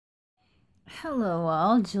Hello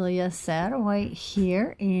all, Julia Satterwhite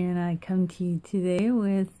here, and I come to you today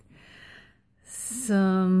with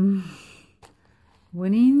some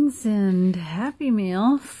winnings and happy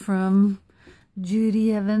mail from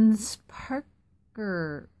Judy Evans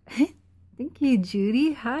Parker. Thank you,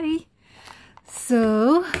 Judy. Hi.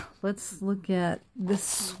 So let's look at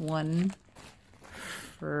this one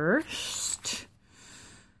first.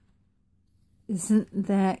 Isn't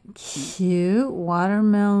that cute?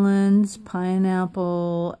 Watermelons,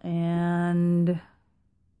 pineapple, and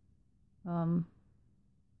palm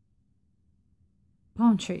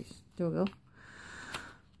trees. There we go.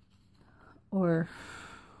 Or,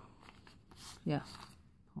 yeah,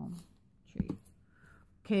 palm tree.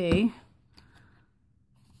 Okay.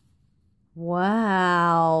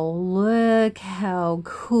 Wow, look how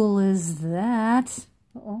cool is that?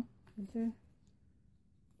 Uh-oh, is there?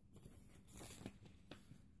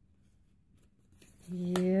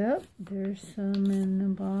 Yep, there's some in the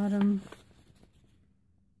bottom.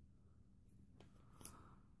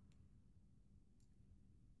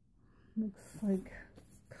 Looks like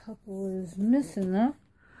a couple is missing though.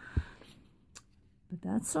 But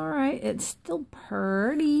that's alright, it's still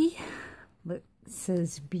pretty. Look, it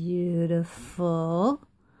says beautiful.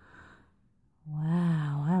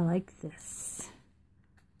 Wow, I like this.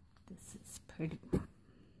 This is pretty.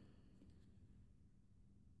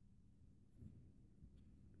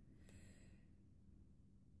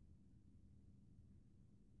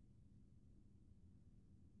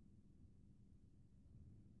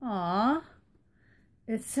 Aw,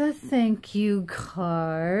 it's a thank you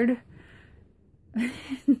card.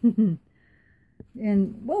 And,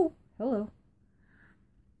 whoa, hello.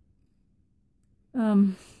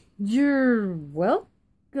 You're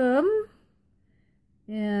welcome.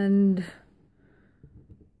 And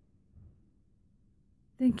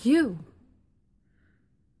thank you.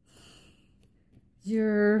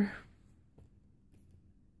 You're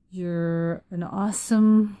an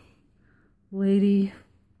awesome lady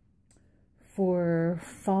for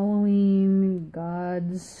following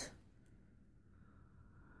God's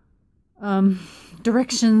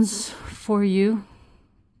directions for you.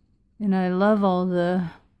 And I love all the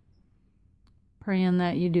praying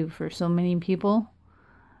that you do for so many people.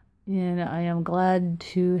 And I am glad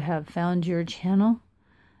to have found your channel.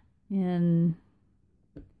 And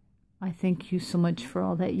I thank you so much for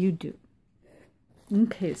all that you do.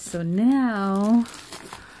 Okay, so now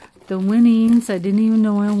the winnings, I didn't even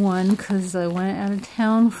know I won because I went out of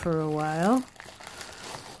town for a while.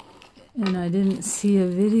 And I didn't see a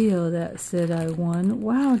video that said I won.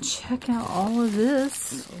 Wow, check out all of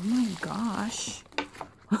this. Oh my gosh.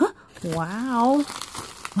 Wow.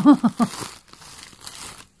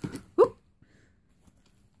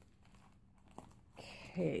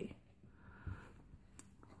 Okay.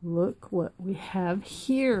 Look what we have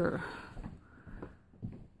here.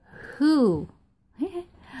 Who?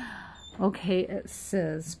 Okay, it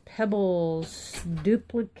says Pebbles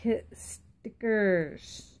duplicate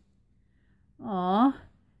stickers. Aw,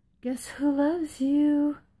 guess who loves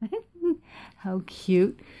you? How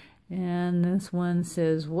cute. And this one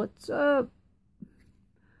says, what's up?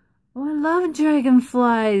 Oh, I love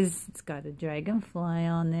dragonflies. It's got a dragonfly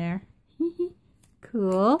on there.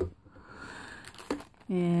 Cool.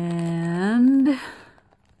 And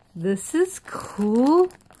this is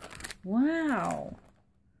cool. Wow.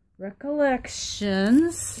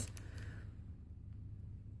 Recollections.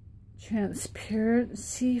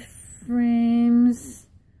 Transparency frames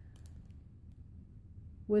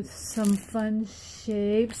with some fun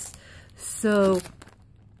shapes. So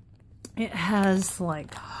it has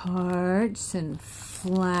like hearts and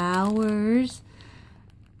flowers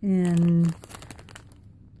and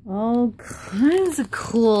all kinds of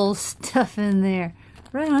cool stuff in there.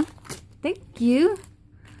 Right on. Thank you.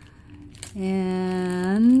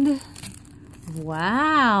 And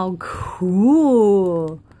wow,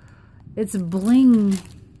 cool. It's bling.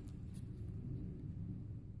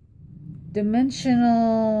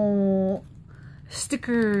 Dimensional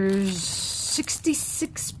stickers,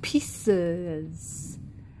 66 pieces.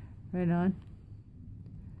 Right on.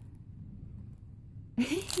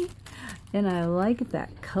 And I like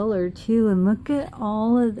that color too. And look at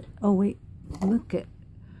all of the, oh wait, look at,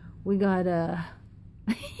 we got a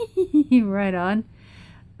right on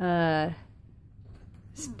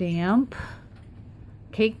stamp,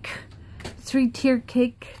 cake, 3-tier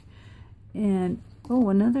cake, and oh,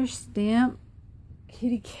 another stamp,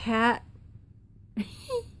 kitty cat.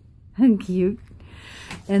 How cute.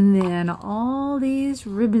 And then all these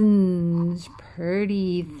ribbons,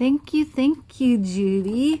 pretty. Thank you,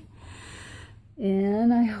 Judy.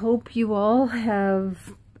 And I hope you all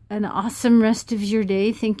have an awesome rest of your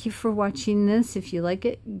day. Thank you for watching this. If you like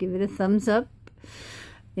it, give it a thumbs up.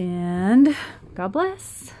 And God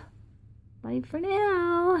bless. Bye for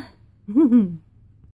now.